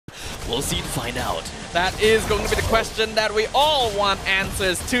We'll see to find out. That is going to be the question that we all want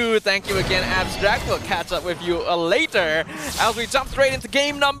answers to. Thank you again, Abstract. We'll catch up with you later as we jump straight into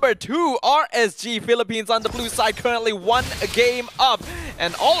game number 2. RSG Philippines on the blue side currently 1 game up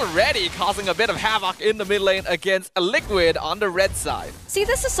and already causing a bit of havoc in the mid lane against Liquid on the red side. See,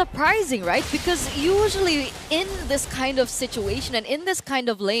 this is surprising, right? Because usually in this kind of situation and in this kind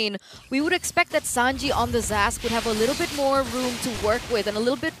of lane, we would expect that Sanji on the Zask would have a little bit more room to work with and a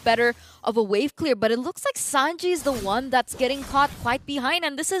little bit better of a wave clear, but it looks like Sanji is the one that's getting caught quite behind,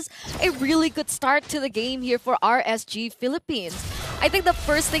 and this is a really good start to the game here for RSG Philippines. I think the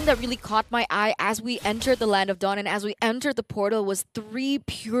first thing that really caught my eye as we entered the Land of Dawn and as we entered the portal was 3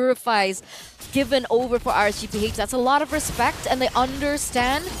 purifies given over for RSGPH. That's a lot of respect, and they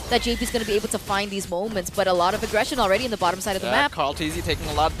understand that JP is going to be able to find these moments, but a lot of aggression already in the bottom side of the map. Carl TZ taking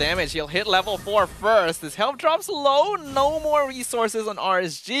a lot of damage. He'll hit level 4 first. His health drops low, no more resources on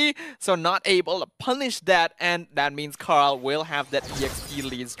RSG, so not able to punish that, and that means Carl will have that EXP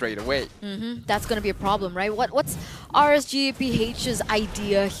lead straight away. That's going to be a problem, right? What's RSGPH's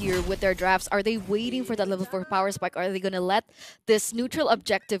idea here with their drafts? Are they waiting for that level 4 power spike? Are they going to let this neutral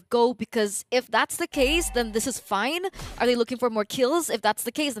objective go? Because if that's the case, then this is fine. Are they looking for more kills? If that's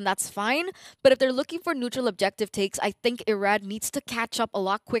the case, then that's fine. But if they're looking for neutral objective takes, I think Irad needs to catch up a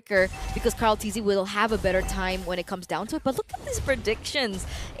lot quicker because Carl TZ will have a better time when it comes down to it. But look at these predictions.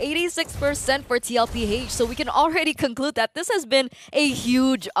 86% for TLPH. So we can already conclude that this has been a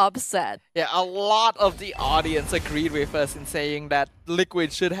huge upset. Yeah, a lot of the audience agreed with us in saying that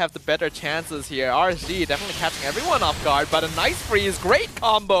Liquid should have the better chances here. RSG definitely catching everyone off guard, but a nice freeze, great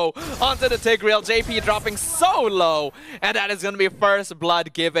combo onto the Tigreal. JP dropping so low, and that is going to be first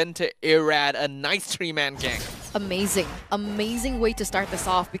blood given to Irad. A nice 3-man gank. Amazing way to start this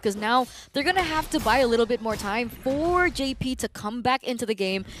off, because now they're gonna have to buy a little bit more time for JP to come back into the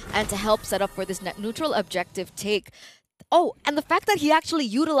game and to help set up for this neutral objective take. Oh, and the fact that he actually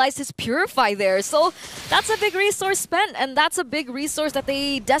utilized his Purify there. So that's a big resource spent, and that's a big resource that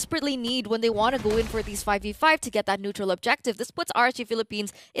they desperately need when they want to go in for these 5v5 to get that neutral objective. This puts RSG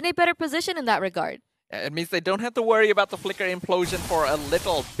Philippines in a better position in that regard. It means they don't have to worry about the flicker implosion for a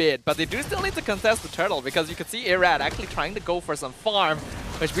little bit, but they do still need to contest the turtle, because you can see Irad actually trying to go for some farm,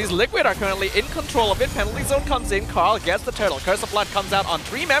 which means Liquid are currently in control of it. Penalty zone comes in, Carl gets the turtle. Curse of Blood comes out on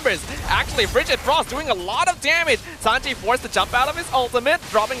 3 members. Actually, Frigid Frost doing a lot of damage. Sanji forced to jump out of his ultimate,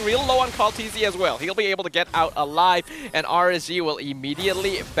 dropping real low on Carl TZ as well. He'll be able to get out alive, and RSG will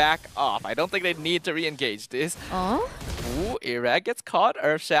immediately back off. I don't think they need to re-engage this. Ooh, Irad gets caught,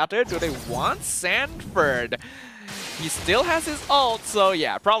 Earth Shattered. Do they want Sanford? He still has his ult, so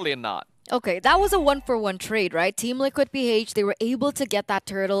yeah, probably not. Okay, that was a 1-for-1 trade, right? Team Liquid PH, they were able to get that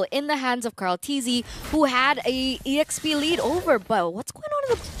turtle in the hands of Carl TZ, who had a EXP lead over. But what's going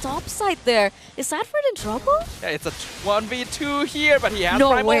on in the top side there? Is Sanford in trouble? Yeah, it's a 1v2 here, but he has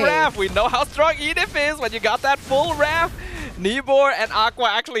No Primal way. Wrath. We know how strong Edith is when you got that full Wrath. Nibor and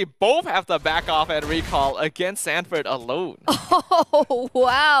Aqua actually both have to back off and recall against Sanford alone. Oh,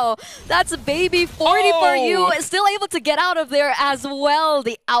 wow. That's a baby 40 for you. Still able to get out of there as well.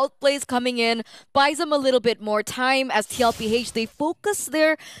 The outplays coming in buys them a little bit more time as TLPH. They focus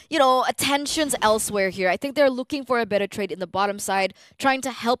their, attentions elsewhere here. I think they're looking for a better trade in the bottom side, trying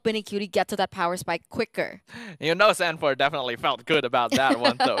to help Benny Cutie get to that power spike quicker. Sanford definitely felt good about that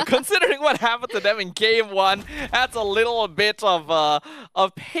one, though. Considering what happened to them in game 1, that's a little bit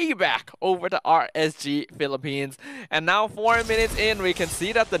of payback over to RSG Philippines. And now 4 minutes in, we can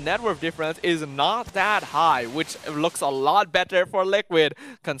see that the net worth difference is not that high, which looks a lot better for Liquid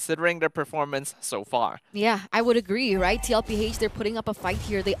considering their performance so far. Yeah, I would agree, right? TLPH, they're putting up a fight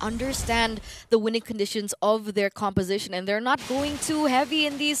here. They understand the winning conditions of their composition, and they're not going too heavy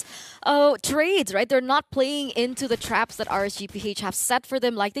in these trades, right? They're not playing into the traps that RSGPH have set for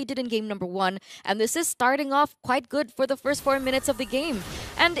them like they did in game number 1. And this is starting off quite good for the first 4 minutes of the game.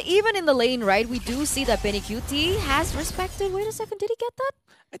 And even in the lane, right, we do see that Benny QT has respected. Wait a second, did he get that?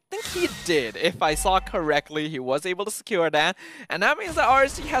 I think he did. If I saw correctly, he was able to secure that. And that means that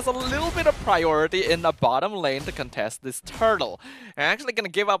RSG has a little bit of priority in the bottom lane to contest this turtle. They're actually going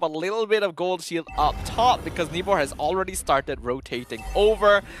to give up a little bit of gold shield up top because Nibor has already started rotating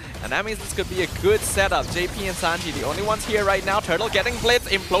over. And that means this could be a good setup. JP and Sanji, the only ones here right now. Turtle getting blitz.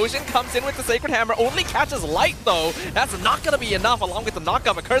 Implosion comes in with the Sacred Hammer. Only catches light though. That's not going to be enough along with the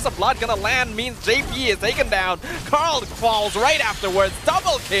knockup. A Curse of Blood going to land means JP is taken down. Carl falls right afterwards.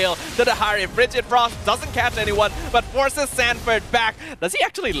 Double kill to the Harry. Frigid Frost doesn't catch anyone, but forces Sanford back. Does he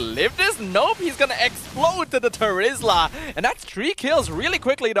actually live this? Nope, he's gonna explode to the Terizla. And that's 3 kills really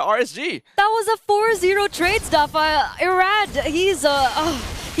quickly to RSG. That was a 4-0 trade stuff. Irad,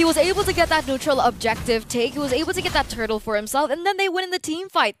 He was able to get that neutral objective take. He was able to get that turtle for himself, and then they win in the team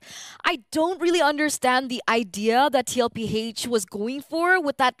fight. I don't really understand the idea that TLPH was going for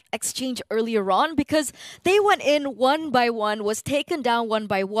with that exchange earlier on, because they went in one by one, was taken down one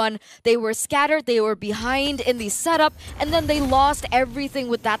by one. They were scattered, they were behind in the setup, and then they lost everything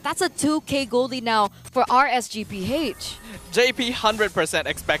with that. That's a 2k goldie now for RSGPH. JP 100%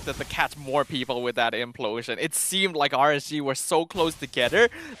 expected to catch more people with that implosion. It seemed like RSG were so close together,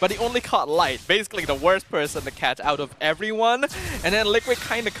 but he only caught Light, basically the worst person to catch out of everyone. And then Liquid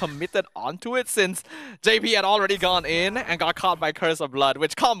kind of committed onto it since JP had already gone in and got caught by Curse of Blood,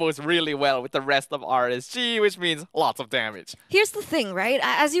 which combos really well with the rest of RSG, which means lots of damage. Here's the thing, right?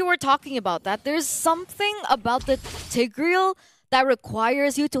 As you were talking about that, there's something about the Tigreal that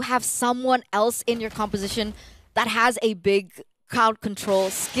requires you to have someone else in your composition that has a big crowd control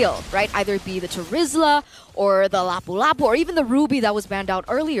skill, right? Either it be the Charizla or the Lapu Lapu or even the Ruby that was banned out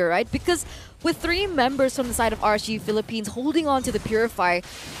earlier, right? Because with 3 members from the side of RSG Philippines holding on to the Purify,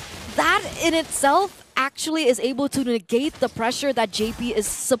 that in itself actually is able to negate the pressure that JP is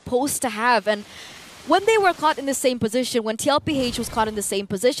supposed to have. And when they were caught in the same position, when TLPH was caught in the same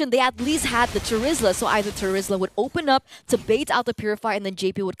position, they at least had the Charizla. So either Charizla would open up to bait out the Purify and then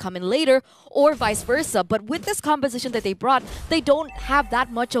JP would come in later, or vice versa. But with this composition that they brought, they don't have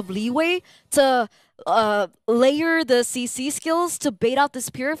that much of leeway to layer the CC skills to bait out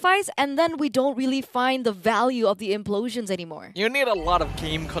this Purifies, and then we don't really find the value of the implosions anymore. You need a lot of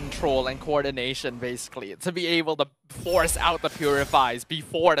game control and coordination, basically, to be able to force out the Purifies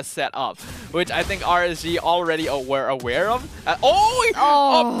before the setup, which I think RSG already were aware of.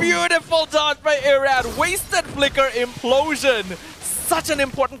 A beautiful dodge by Irad. Wasted Flicker Implosion. Such an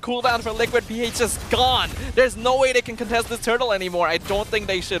important cooldown for Liquid. PH is gone. There's no way they can contest this turtle anymore. I don't think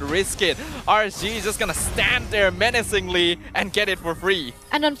they should risk it. RSG is just gonna stand there menacingly and get it for free.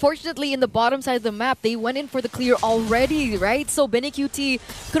 And unfortunately, in the bottom side of the map, they went in for the clear already, right? So Benny QT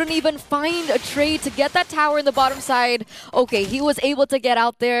couldn't even find a trade to get that tower in the bottom side. Okay, he was able to get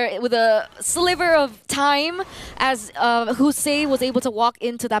out there with a sliver of time as Hussein was able to walk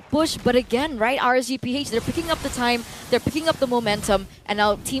into that bush. But again, right, RSGPH, they're picking up the time, they're picking up the momentum, and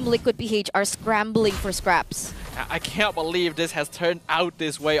now Team Liquid PH are scrambling for scraps. I can't believe this has turned out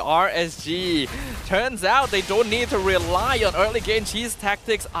this way. RSG. Turns out they don't need to rely on early game cheese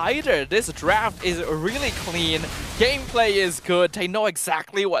tactics either. This draft is really clean. Gameplay is good. They know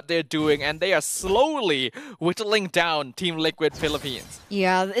exactly what they're doing, and they are slowly whittling down Team Liquid Philippines.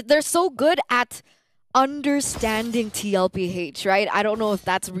 Yeah, they're so good at understanding TLPH, right? I don't know if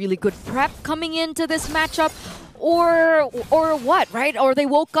that's really good prep coming into this matchup, or what, right? Or they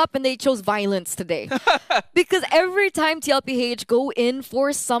woke up and they chose violence today. Because every time TLPH go in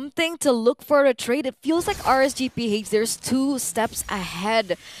for something to look for a trade, it feels like RSGPH, there's 2 steps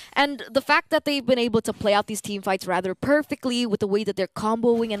ahead. And the fact that they've been able to play out these team fights rather perfectly with the way that they're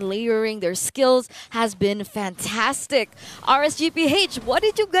comboing and layering their skills has been fantastic. RSGPH, what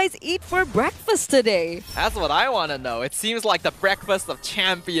did you guys eat for breakfast today? That's what I want to know. It seems like the breakfast of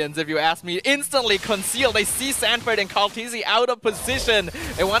champions, if you ask me. Instantly concealed. They see Sanford and Kaltizi out of position.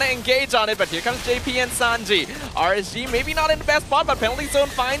 They want to engage on it, but here comes JP and Sanji. RSG maybe not in the best spot, but penalty zone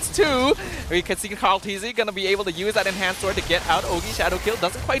finds 2. We can see Kaltizi going to be able to use that enhanced sword to get out. Ogi Shadow Kill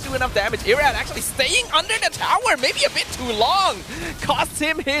doesn't quite do enough damage. Irad actually staying under the tower, maybe a bit too long. Costs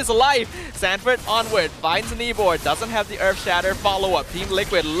him his life. Sanford onward, finds Nibor, doesn't have the Earth Shatter follow-up. Team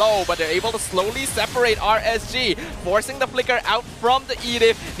Liquid low, but they're able to slowly separate RSG, forcing the Flicker out from the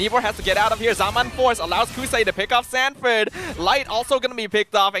Edith. Nibor has to get out of here. Zaman Force allows Kusei to pick off Sanford. Light also going to be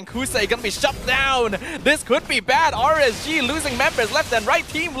picked off, and Kusei going to be shut down. This could be bad. RSG losing members left and right.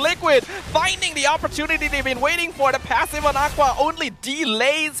 Team Liquid finding the opportunity they've been waiting for. The passive on Aqua only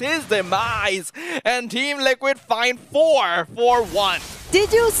delays his demise. And Team Liquid find 4 for 1.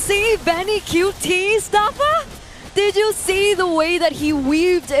 Did you see Benny QT, Staffa? Did you see the way that he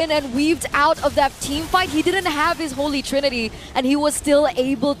weaved in and weaved out of that team fight? He didn't have his Holy Trinity, and he was still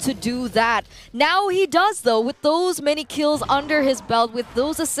able to do that. Now he does, though, with those many kills under his belt, with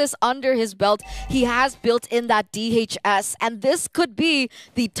those assists under his belt, he has built in that DHS, and this could be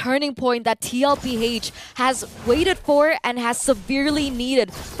the turning point that TLPH has waited for and has severely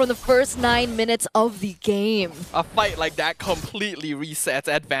needed from the first 9 minutes of the game. A fight like that completely resets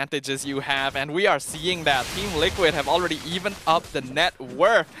advantages you have, and we are seeing that. Team Liquid have already evened up the net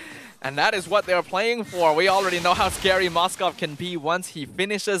worth. And that is what they're playing for. We already know how scary Moskov can be once he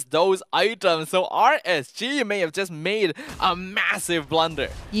finishes those items. So RSG may have just made a massive blunder.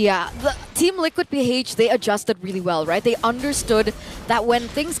 Yeah, the Team Liquid PH, they adjusted really well, right? They understood that when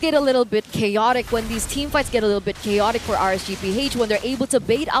things get a little bit chaotic, when these team fights get a little bit chaotic for RSG PH, when they're able to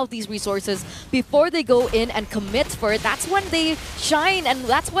bait out these resources before they go in and commit for it, that's when they shine and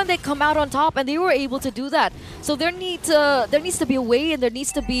that's when they come out on top, and they were able to do that. So there needs to be a way, and there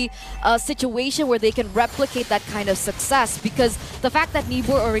needs to be a situation where they can replicate that kind of success, because the fact that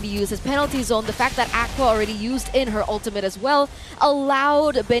Nibor already used his penalty zone, the fact that Aqua already used in her ultimate as well,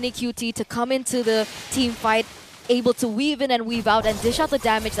 allowed Benny QT to come into the team fight able to weave in and weave out and dish out the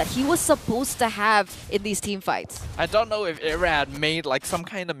damage that he was supposed to have in these team fights. I don't know if Irad made like some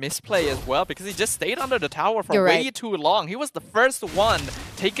kind of misplay as well, because he just stayed under the tower for way too long. He was the first one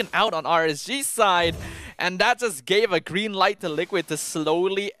taken out on RSG's side, and that just gave a green light to Liquid to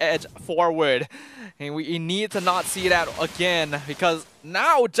slowly edge forward. And we need to not see that again, because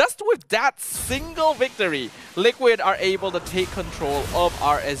now, just with that single victory, Liquid are able to take control of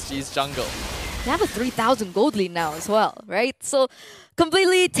RSG's jungle. They have a 3,000 gold lead now as well, right? So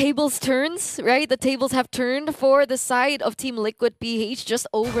completely tables turns, right? The tables have turned for the side of Team Liquid PH just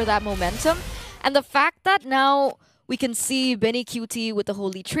over that momentum. And the fact that now we can see Benny QT with the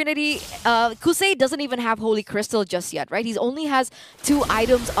Holy Trinity. Kusei doesn't even have Holy Crystal just yet, right? He only has 2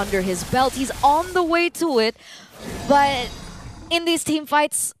 items under his belt. He's on the way to it. But in these team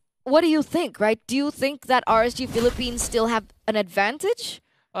fights, what do you think, right? Do you think that RSG Philippines still have an advantage?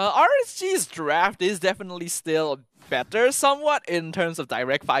 RSG's draft is definitely still better somewhat in terms of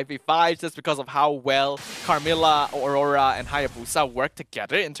direct 5v5, just because of how well Carmilla, Aurora, and Hayabusa work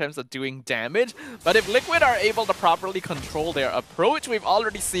together in terms of doing damage. But if Liquid are able to properly control their approach, we've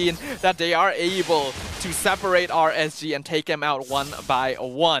already seen that they are able to separate RSG and take them out one by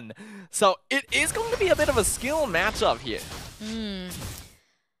one. So it is going to be a bit of a skill matchup here.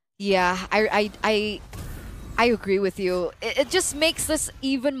 Yeah, I agree with you. It just makes this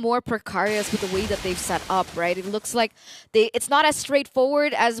even more precarious with the way that they've set up, right? It looks like it's not as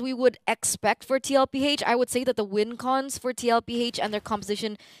straightforward as we would expect for TLPH. I would say that the win cons for TLPH and their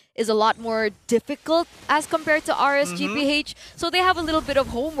composition is a lot more difficult as compared to RSGPH. So they have a little bit of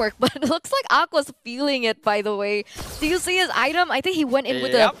homework, but it looks like Aqua's feeling it, by the way. Do you see his item? I think he went in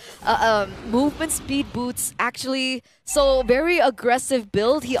with a movement speed boots, actually. So very aggressive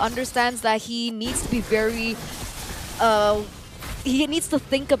build. He understands that he needs to be very... he needs to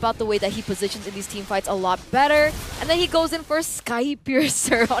think about the way that he positions in these team fights a lot better. And then he goes in for Sky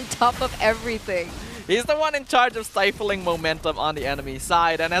Piercer on top of everything. He's the one in charge of stifling momentum on the enemy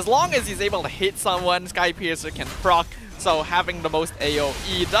side, and as long as he's able to hit someone, Sky Piercer can proc, so having the most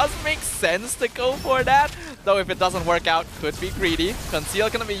AoE does make sense to go for that, though if it doesn't work out, could be greedy. Conceal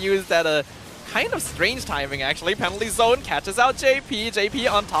gonna be used at a kind of strange timing, actually. Penalty zone catches out JP.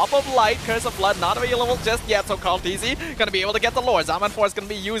 JP on top of Light. Curse of Blood not available just yet, so Kaltizi gonna be able to get the lore. Zaman Force gonna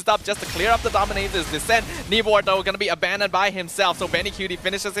be used up just to clear up the Dominator's descent. Nibor, though, gonna be abandoned by himself, so Benny QT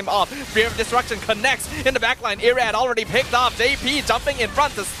finishes him off. Fear of Destruction connects in the backline. Irad already picked off. JP jumping in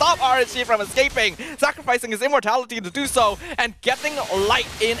front to stop RSG from escaping, sacrificing his immortality to do so, and getting Light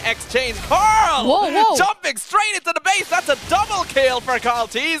in exchange. Carl! Jumping straight into the base. That's a double kill for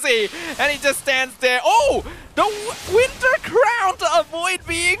Kaltizi, and he just stands there. Oh! The Winter Crown to avoid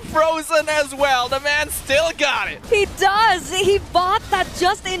being frozen as well. The man still got it. He does. He bought that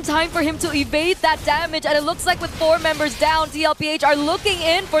just in time for him to evade that damage. And it looks like with 4 members down, TLPH are looking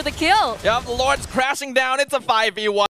in for the kill. Yep, the Lord's crashing down. It's a 5v1.